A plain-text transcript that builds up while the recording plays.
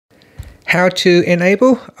How to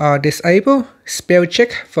enable or disable spell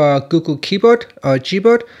check for Google Keyboard or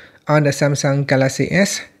GBoard on the Samsung Galaxy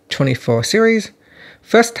S24 series.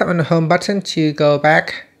 First, tap on the home button to go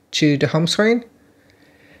back to the home screen.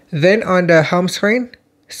 Then on the home screen,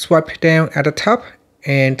 swipe down at the top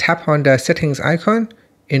and tap on the settings icon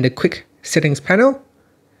in the quick settings panel.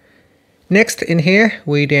 Next in here,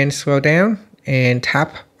 we then scroll down and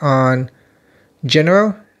tap on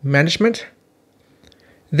General Management.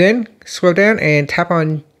 Then scroll down and tap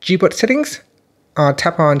on GBoard settings or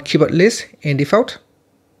tap on keyboard list in default.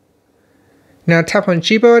 Now tap on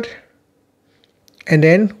GBoard and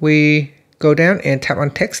then we go down and tap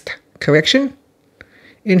on text correction.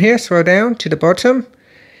 In here, scroll down to the bottom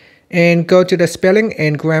and go to the spelling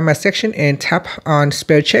and grammar section and tap on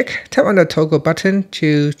spell check. Tap on the toggle button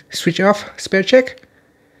to switch off spell check,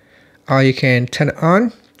 or you can turn it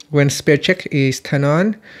on. When spell check is turned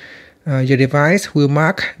on, your device will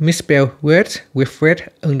mark misspelled words with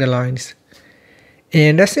red underlines.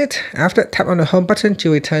 And that's it. After, tap on the home button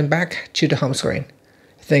to return back to the home screen.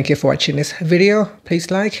 Thank you for watching this video. Please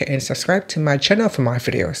like and subscribe to my channel for more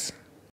videos.